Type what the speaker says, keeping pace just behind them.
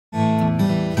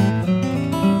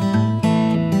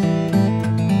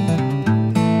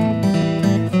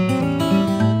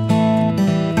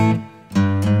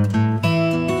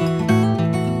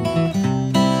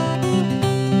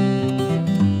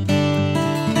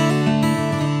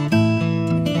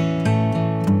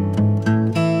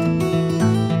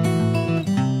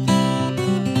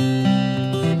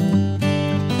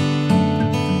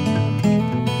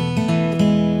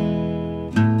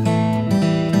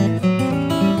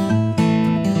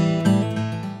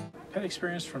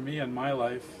experience for me in my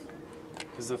life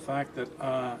is the fact that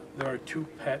there are 2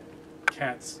 pet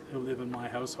cats who live in my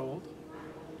household.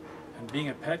 And being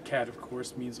a pet cat, of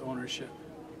course, means ownership.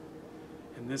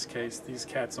 In this case, these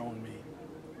cats own me.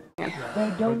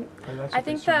 I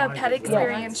think the pet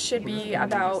experience should be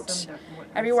about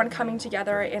everyone coming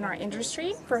together in our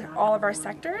industry for all of our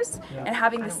sectors and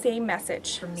having the same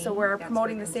message. So we're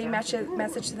promoting the same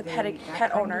message to the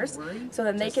pet owners so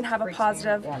then they can have a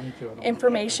positive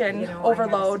information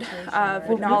overload of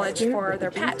knowledge for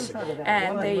their pet,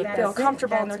 and they feel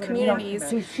comfortable in their communities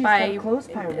by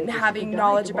having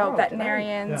knowledge about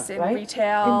veterinarians and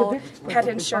retail, pet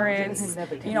insurance,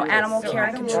 animal care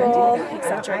and control,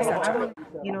 etc., etc.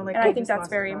 And I think that's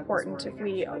very important if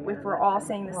we're all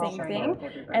saying the same thing,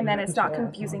 and then it's not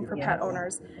confusing for pet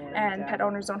owners, and pet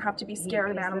owners don't have to be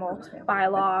scared of animal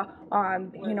bylaw,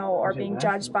 or being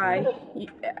judged by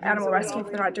animal rescue if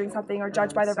they're not doing something, or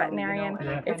judged by their veterinarian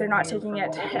if they're not taking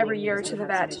it every year to the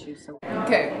vet.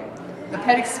 Okay, the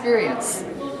pet experience.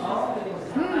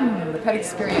 The pet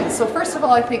experience. So first of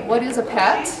all, I think, what is a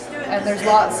pet? And there's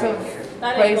lots of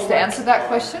ways to answer that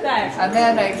question. And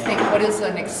then I think, what is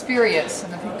an experience?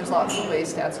 And I think there's lots of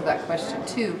ways to answer that question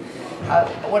too.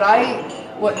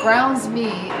 What grounds me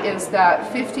is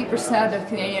that 50% of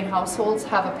Canadian households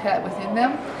have a pet within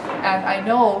them, and I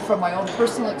know from my own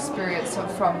personal experience and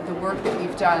from the work that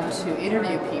we've done to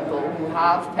interview people who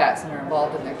have pets and are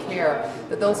involved in their care,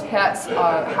 that those pets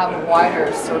have a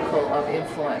wider circle of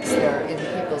influence. They're in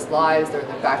people's lives, they're in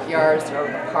their backyards, they're out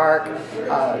in the park,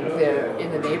 they're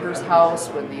in the neighbor's house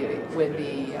when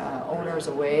the owner is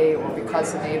away, or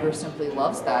because the neighbor simply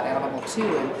loves that animal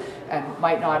too and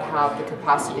might not have the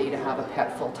capacity to have a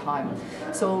pet full time.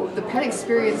 So the pet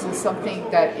experience is something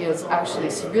that is actually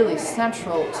really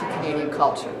central to Canadian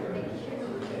culture.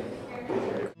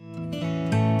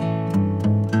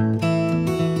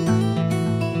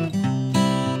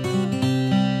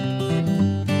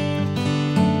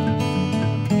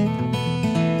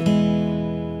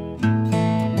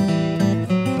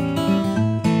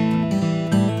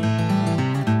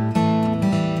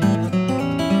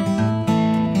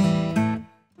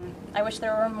 I wish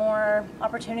there were more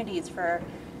opportunities for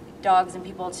dogs and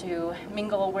people to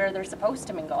mingle where they're supposed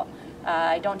to mingle.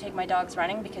 I don't take my dogs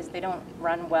running because they don't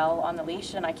run well on the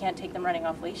leash, and I can't take them running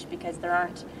off leash because there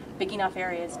aren't big enough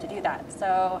areas to do that.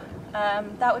 So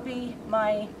that would be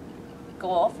my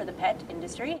goal for the pet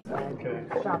industry. Okay.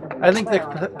 I think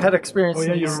the pet experience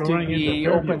needs to be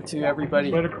open to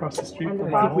everybody. Right across the street.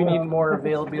 I think we need more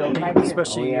availability,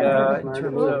 especially in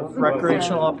terms of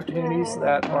recreational opportunities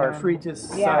that are free to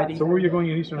society. So where are you going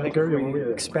in Eastern I think if Ontario?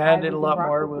 we expand it a lot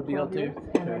more, we'll be able to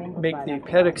make the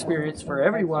pet experience for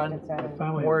everyone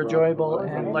more enjoyable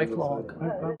and lifelong.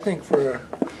 I think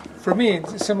for me,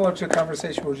 it's similar to a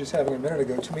conversation we were just having a minute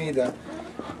ago. To me, the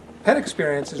pet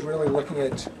experience is really looking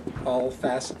at all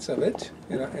facets of it,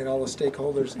 and all the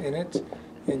stakeholders in it,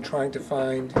 and trying to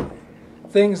find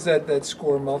things that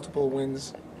score multiple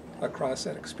wins across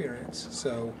that experience.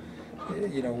 So,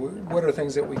 what are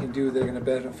things that we can do that are going to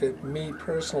benefit me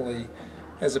personally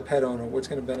as a pet owner? What's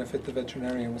going to benefit the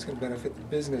veterinarian? What's going to benefit the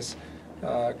business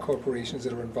corporations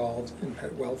that are involved in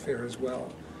pet welfare as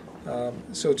well?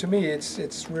 So to me,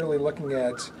 it's really looking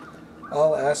at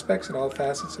all aspects and all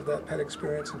facets of that pet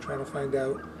experience and trying to find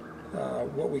out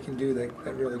what we can do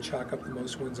that really chalk up the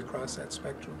most wins across that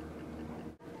spectrum.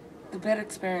 The pet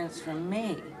experience for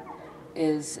me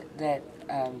is that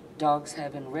dogs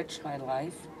have enriched my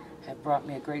life, have brought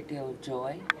me a great deal of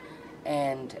joy,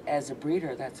 and as a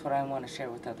breeder, that's what I want to share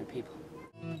with other people.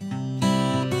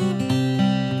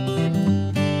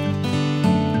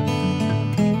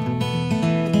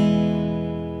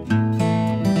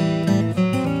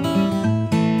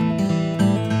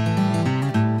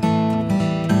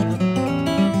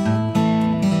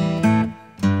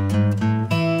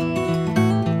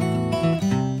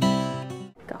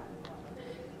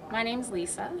 My name's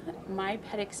Lisa. My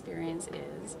pet experience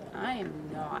is I am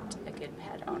not a good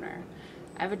pet owner.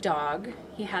 I have a dog.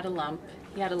 He had a lump.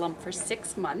 He had a lump for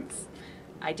 6 months.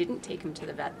 I didn't take him to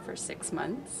the vet for 6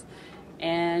 months.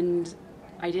 And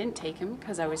I didn't take him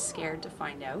because I was scared to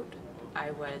find out. I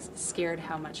was scared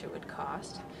how much it would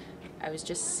cost. I was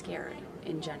just scared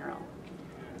in general.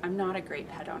 I'm not a great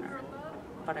pet owner,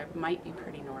 but I might be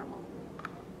pretty normal.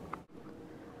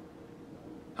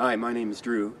 Hi, my name is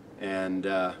Drew, and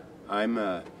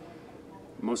I'm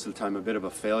most of the time a bit of a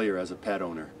failure as a pet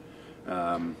owner.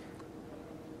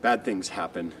 Bad things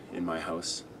happen in my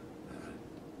house.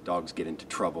 Dogs get into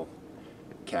trouble.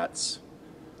 Cats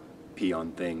pee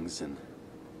on things, and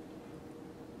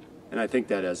I think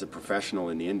that as a professional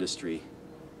in the industry,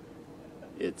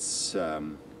 it's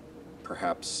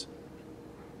perhaps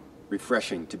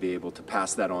refreshing to be able to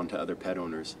pass that on to other pet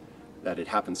owners, that it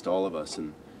happens to all of us,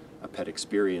 and a pet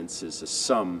experience is a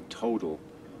sum total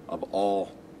of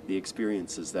all the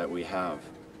experiences that we have.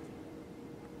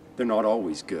 They're not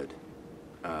always good.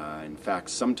 In fact,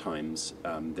 sometimes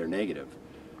they're negative,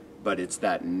 but it's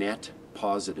that net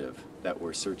positive that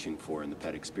we're searching for in the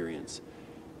pet experience.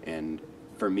 And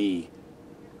for me,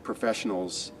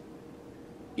 professionals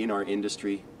in our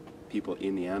industry, people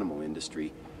in the animal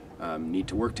industry, need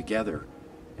to work together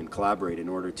and collaborate in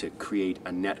order to create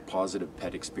a net positive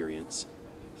pet experience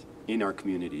in our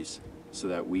communities so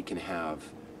that we can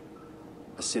have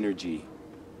a synergy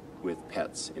with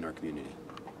pets in our community.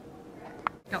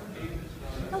 Go.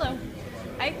 Hello.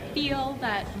 I feel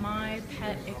that my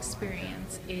pet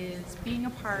experience is being a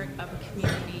part of a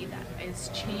community that is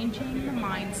changing the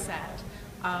mindset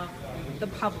of the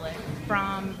public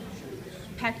from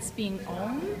pets being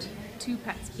owned to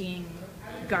pets being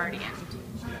guardianed.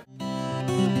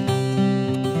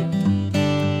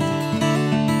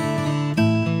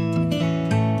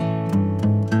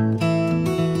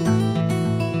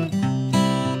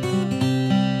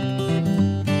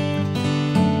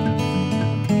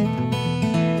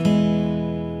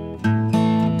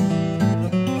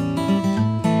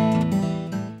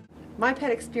 My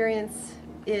pet experience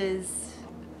is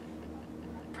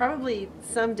probably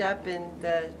summed up in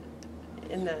the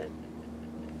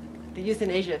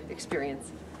euthanasia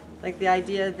experience. Like the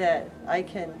idea that I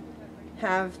can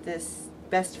have this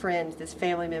best friend, this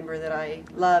family member that I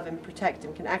love and protect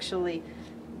and can actually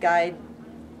guide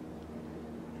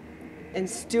and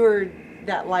steward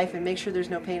that life and make sure there's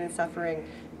no pain and suffering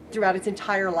throughout its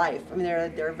entire life. I mean,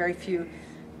 there are very few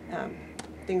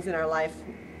things in our life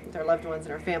with our loved ones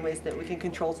and our families that we can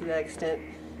control to that extent.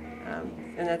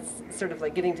 And that's sort of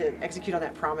like getting to execute on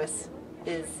that promise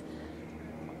is,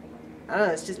 I don't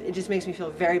know, it just makes me feel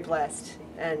very blessed.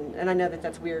 And I know that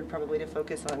that's weird probably to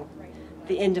focus on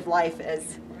the end of life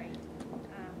as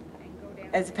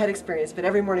a pet experience, but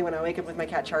every morning when I wake up with my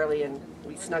cat Charlie and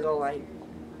we snuggle,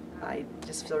 I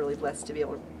just feel really blessed to be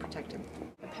able to protect him.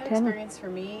 The pet experience for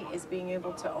me is being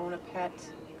able to own a pet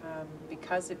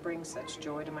because it brings such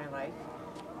joy to my life.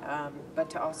 But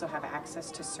to also have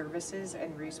access to services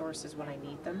and resources when I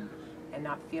need them and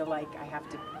not feel like I have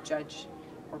to judge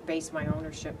or base my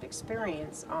ownership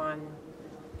experience on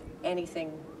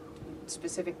anything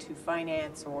specific to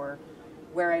finance or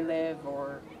where I live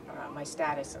or my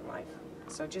status in life.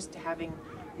 So just having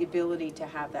the ability to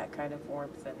have that kind of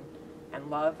warmth and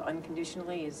love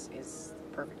unconditionally is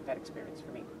the perfect pet experience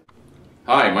for me.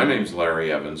 Hi, my name's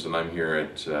Larry Evans and I'm here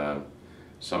at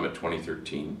Summit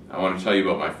 2013. I want to tell you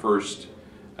about my first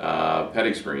pet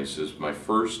experiences. My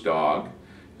first dog,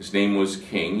 his name was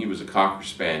King. He was a Cocker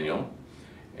Spaniel,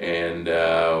 and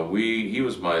he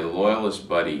was my loyalist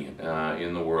buddy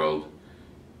in the world,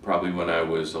 probably when I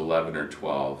was 11 or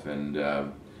 12,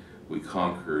 and we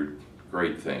conquered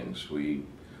great things. We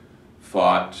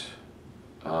fought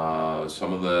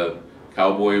some of the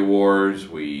cowboy wars.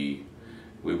 We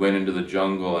went into the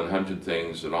jungle and hunted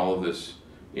things, and all of this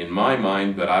in my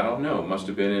mind, but I don't know, it must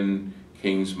have been in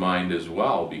King's mind as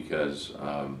well, because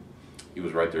he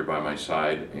was right there by my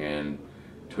side and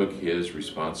took his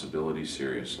responsibility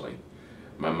seriously.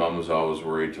 My mom was always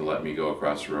worried to let me go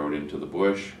across the road into the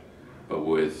bush, but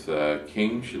with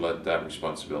King, she let that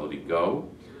responsibility go.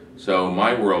 So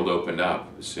my world opened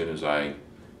up as soon as I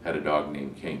had a dog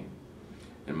named King.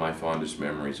 And my fondest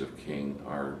memories of King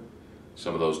are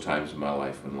some of those times in my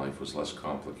life when life was less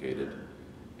complicated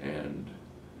and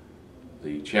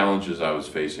the challenges I was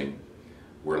facing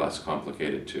were less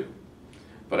complicated too.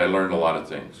 But I learned a lot of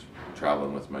things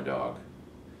traveling with my dog.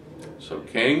 So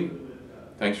King,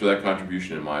 thanks for that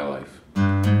contribution in my life.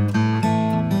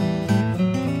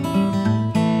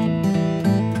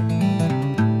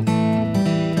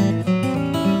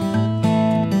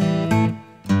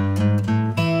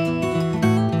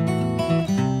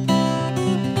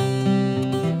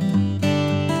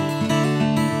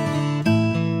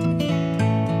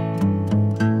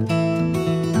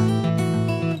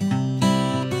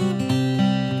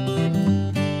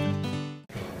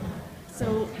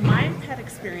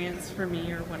 For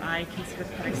me, or what I consider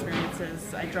pet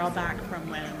experiences, I draw back from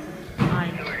when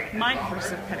my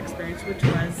first pet experience, which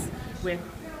was with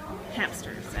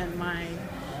hamsters, and my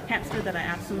hamster that I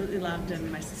absolutely loved,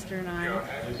 and my sister and I,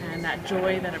 and that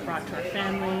joy that it brought to our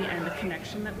family and the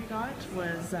connection that we got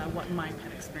was what my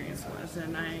pet experience was,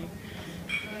 and I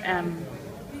am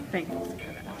thankful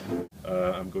for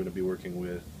that. I'm going to be working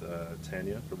with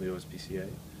Tanya from the OSPCA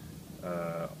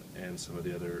and some of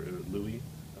the other, Louis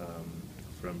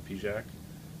from PJAC,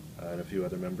 and a few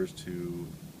other members to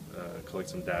collect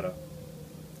some data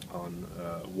on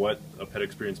what a pet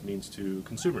experience means to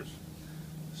consumers.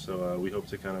 So we hope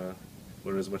to kind of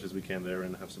learn as much as we can there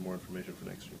and have some more information for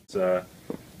next year.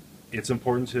 It's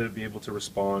important to be able to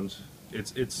respond.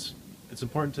 It's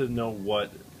important to know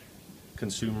what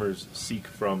consumers seek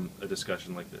from a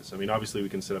discussion like this. I mean, obviously we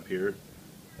can sit up here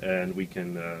and we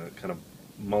can kind of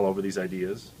mull over these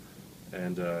ideas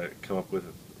and come up with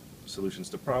solutions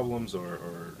to problems or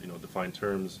define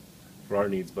terms for our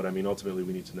needs. But I mean, ultimately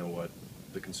we need to know what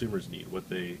the consumers need, what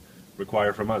they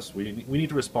require from us. We need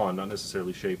to respond, not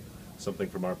necessarily shape something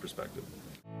from our perspective.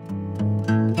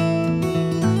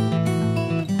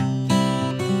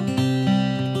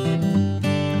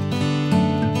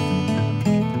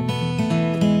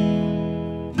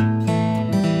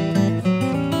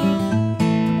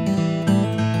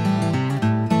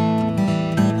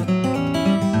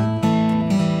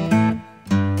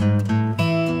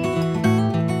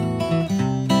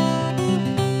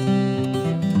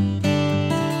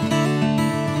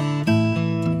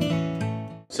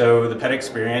 So the pet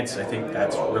experience, I think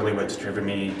that's really what's driven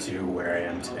me to where I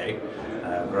am today.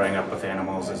 Growing up with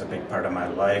animals is a big part of my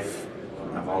life.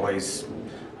 I've always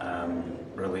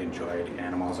really enjoyed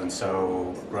animals, and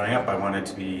so growing up I wanted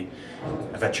to be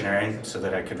a veterinarian so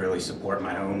that I could really support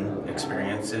my own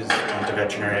experiences. Went to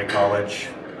veterinary college,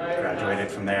 graduated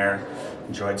from there,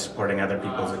 enjoyed supporting other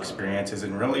people's experiences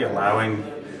and really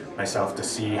allowing myself to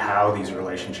see how these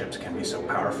relationships can be so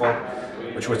powerful,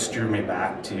 which drew me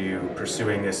back to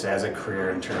pursuing this as a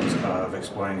career in terms of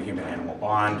exploring the human-animal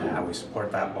bond, how we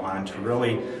support that bond to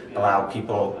really allow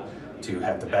people to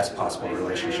have the best possible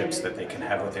relationships that they can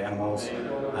have with animals,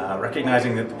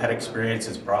 recognizing that the pet experience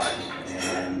is broad,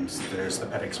 and there's the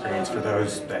pet experience for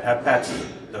those that have pets,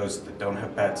 those that don't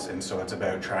have pets, and so it's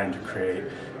about trying to create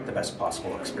the best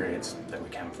possible experience that we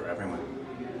can for everyone.